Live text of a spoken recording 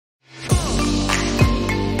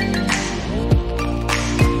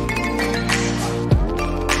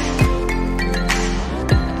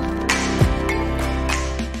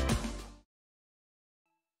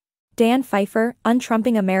Dan Pfeiffer,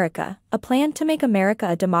 Untrumping America, a plan to make America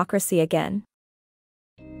a democracy again.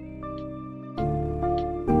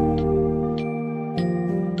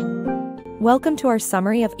 Welcome to our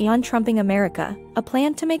summary of Untrumping America, a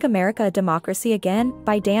plan to make America a democracy again,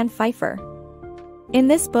 by Dan Pfeiffer. In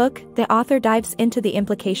this book, the author dives into the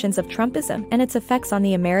implications of Trumpism and its effects on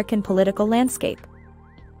the American political landscape.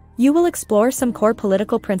 You will explore some core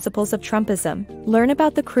political principles of Trumpism, learn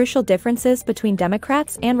about the crucial differences between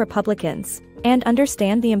Democrats and Republicans, and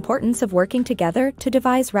understand the importance of working together to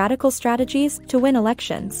devise radical strategies to win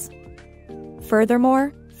elections.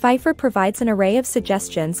 Furthermore, Pfeiffer provides an array of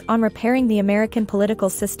suggestions on repairing the American political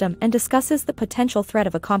system and discusses the potential threat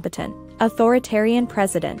of a competent, authoritarian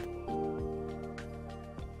president.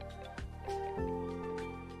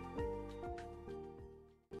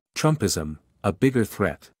 Trumpism, a bigger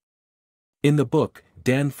threat. In the book,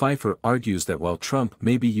 Dan Pfeiffer argues that while Trump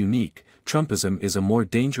may be unique, Trumpism is a more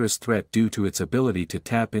dangerous threat due to its ability to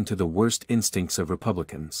tap into the worst instincts of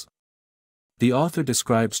Republicans. The author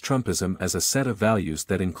describes Trumpism as a set of values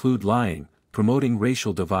that include lying, promoting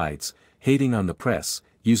racial divides, hating on the press,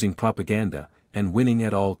 using propaganda, and winning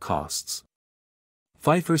at all costs.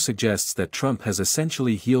 Pfeiffer suggests that Trump has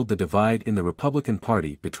essentially healed the divide in the Republican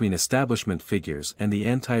Party between establishment figures and the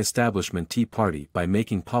anti-establishment Tea Party by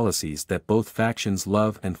making policies that both factions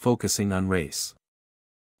love and focusing on race.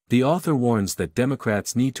 The author warns that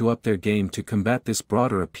Democrats need to up their game to combat this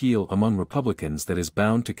broader appeal among Republicans that is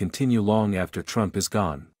bound to continue long after Trump is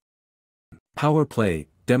gone. Power play,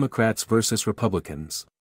 Democrats versus Republicans.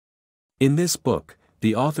 In this book,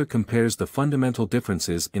 the author compares the fundamental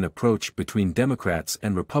differences in approach between Democrats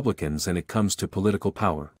and Republicans when it comes to political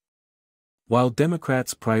power. While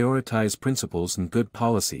Democrats prioritize principles and good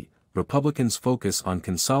policy, Republicans focus on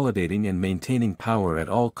consolidating and maintaining power at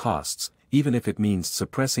all costs, even if it means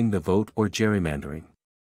suppressing the vote or gerrymandering.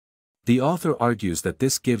 The author argues that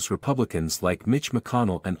this gives Republicans like Mitch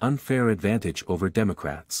McConnell an unfair advantage over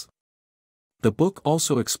Democrats. The book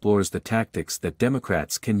also explores the tactics that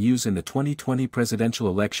Democrats can use in the 2020 presidential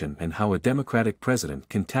election and how a Democratic president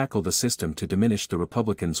can tackle the system to diminish the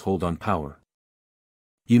Republicans' hold on power.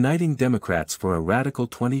 Uniting Democrats for a radical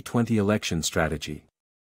 2020 election strategy.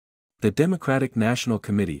 The Democratic National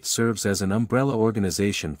Committee serves as an umbrella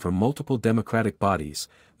organization for multiple Democratic bodies,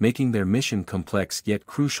 making their mission complex yet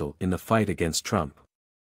crucial in the fight against Trump.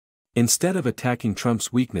 Instead of attacking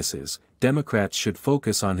Trump's weaknesses, Democrats should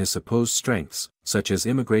focus on his supposed strengths, such as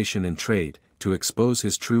immigration and trade, to expose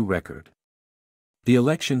his true record. The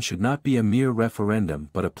election should not be a mere referendum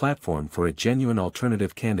but a platform for a genuine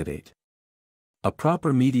alternative candidate. A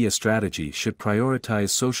proper media strategy should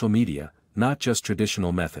prioritize social media, not just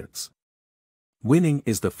traditional methods. Winning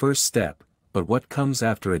is the first step, but what comes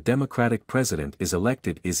after a Democratic president is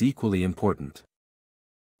elected is equally important.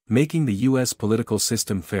 Making the U.S. political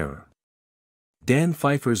system fairer. Dan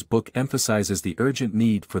Pfeiffer's book emphasizes the urgent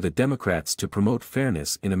need for the Democrats to promote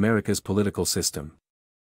fairness in America's political system.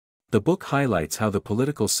 The book highlights how the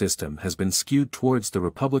political system has been skewed towards the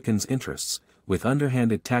Republicans' interests, with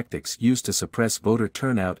underhanded tactics used to suppress voter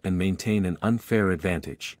turnout and maintain an unfair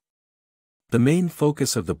advantage. The main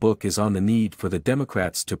focus of the book is on the need for the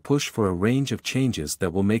Democrats to push for a range of changes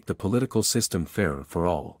that will make the political system fairer for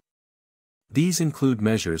all. These include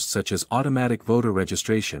measures such as automatic voter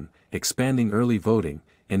registration, expanding early voting,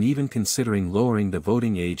 and even considering lowering the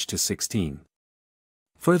voting age to 16.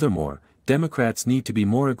 Furthermore, Democrats need to be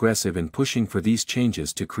more aggressive in pushing for these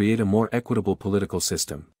changes to create a more equitable political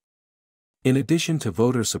system. In addition to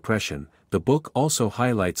voter suppression, the book also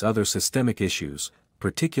highlights other systemic issues,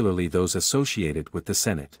 particularly those associated with the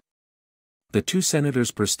Senate. The 2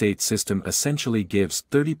 senators per state system essentially gives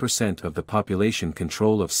 30% of the population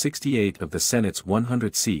control of 68 of the Senate's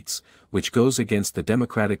 100 seats, which goes against the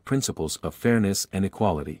democratic principles of fairness and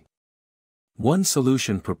equality. One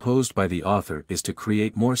solution proposed by the author is to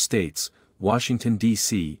create more states. Washington,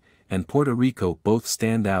 D.C., and Puerto Rico both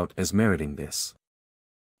stand out as meriting this.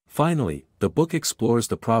 Finally, the book explores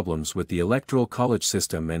the problems with the Electoral College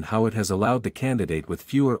system and how it has allowed the candidate with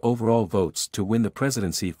fewer overall votes to win the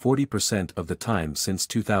presidency 40% of the time since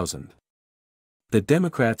 2000. The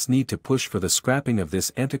Democrats need to push for the scrapping of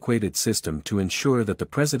this antiquated system to ensure that the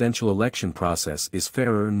presidential election process is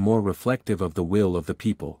fairer and more reflective of the will of the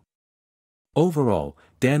people. Overall,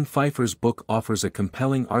 Dan Pfeiffer's book offers a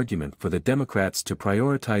compelling argument for the Democrats to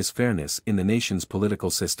prioritize fairness in the nation's political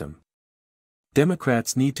system.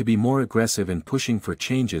 Democrats need to be more aggressive in pushing for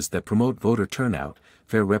changes that promote voter turnout,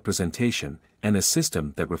 fair representation, and a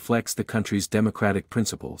system that reflects the country's democratic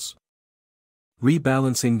principles.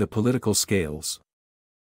 Rebalancing the political scales.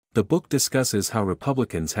 The book discusses how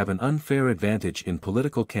Republicans have an unfair advantage in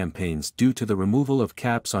political campaigns due to the removal of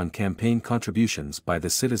caps on campaign contributions by the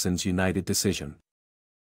Citizens United decision.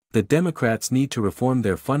 The Democrats need to reform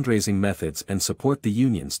their fundraising methods and support the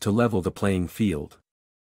unions to level the playing field.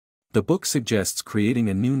 The book suggests creating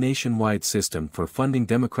a new nationwide system for funding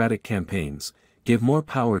Democratic campaigns, give more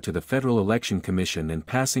power to the Federal Election Commission, and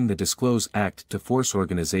passing the Disclose Act to force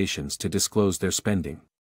organizations to disclose their spending.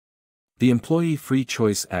 The Employee Free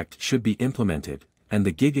Choice Act should be implemented, and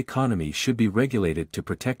the gig economy should be regulated to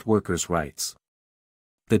protect workers' rights.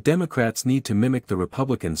 The Democrats need to mimic the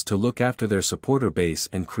Republicans to look after their supporter base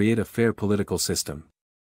and create a fair political system.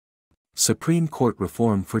 Supreme Court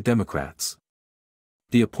reform for Democrats.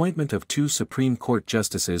 The appointment of 2 Supreme Court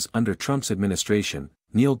justices under Trump's administration,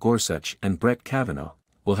 Neil Gorsuch and Brett Kavanaugh,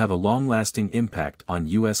 will have a long-lasting impact on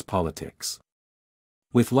U.S. politics.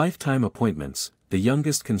 With lifetime appointments, the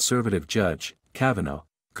youngest conservative judge, Kavanaugh,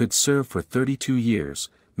 could serve for 32 years,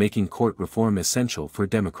 making court reform essential for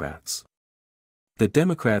Democrats. The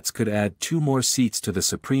Democrats could add 2 more seats to the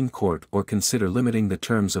Supreme Court or consider limiting the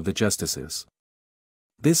terms of the justices.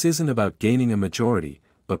 This isn't about gaining a majority,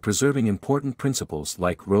 but preserving important principles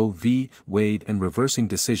like Roe v. Wade and reversing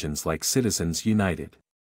decisions like Citizens United.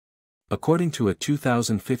 According to a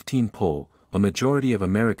 2015 poll, a majority of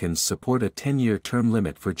Americans support a 10-year term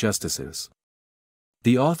limit for justices.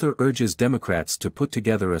 The author urges Democrats to put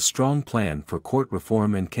together a strong plan for court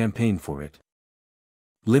reform and campaign for it.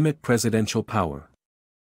 Limit presidential power.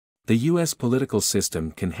 The U.S. political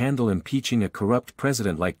system can handle impeaching a corrupt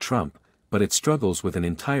president like Trump, but it struggles with an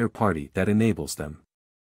entire party that enables them.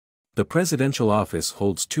 The presidential office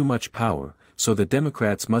holds too much power, so the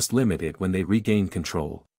Democrats must limit it when they regain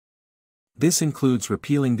control. This includes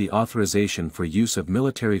repealing the Authorization for Use of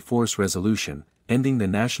Military Force Resolution, ending the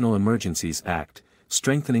National Emergencies Act,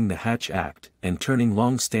 strengthening the Hatch Act, and turning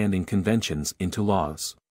long-standing conventions into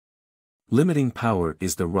laws. Limiting power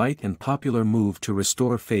is the right and popular move to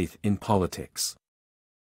restore faith in politics.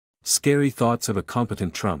 Scary thoughts of a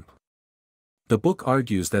competent Trump. The book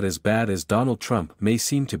argues that as bad as Donald Trump may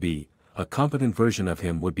seem to be, a competent version of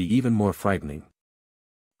him would be even more frightening.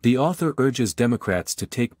 The author urges Democrats to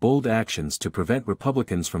take bold actions to prevent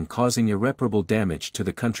Republicans from causing irreparable damage to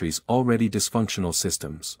the country's already dysfunctional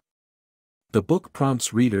systems. The book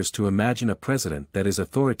prompts readers to imagine a president that is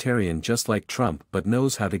authoritarian just like Trump but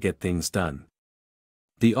knows how to get things done.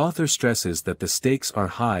 The author stresses that the stakes are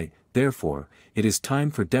high, therefore, it is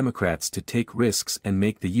time for Democrats to take risks and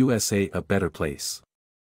make the USA a better place.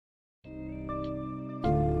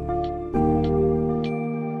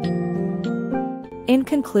 In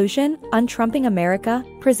conclusion, Untrumping America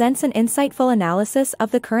presents an insightful analysis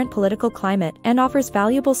of the current political climate and offers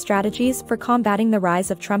valuable strategies for combating the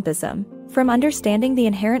rise of Trumpism. From understanding the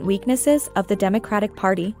inherent weaknesses of the Democratic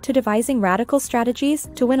Party to devising radical strategies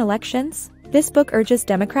to win elections, this book urges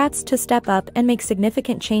Democrats to step up and make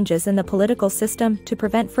significant changes in the political system to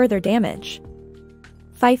prevent further damage.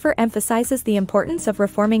 Pfeiffer emphasizes the importance of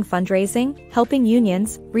reforming fundraising, helping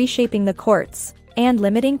unions, reshaping the courts, and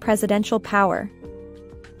limiting presidential power.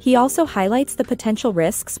 He also highlights the potential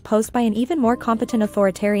risks posed by an even more competent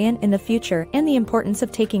authoritarian in the future and the importance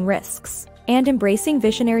of taking risks and embracing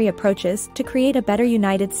visionary approaches to create a better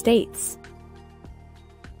United States.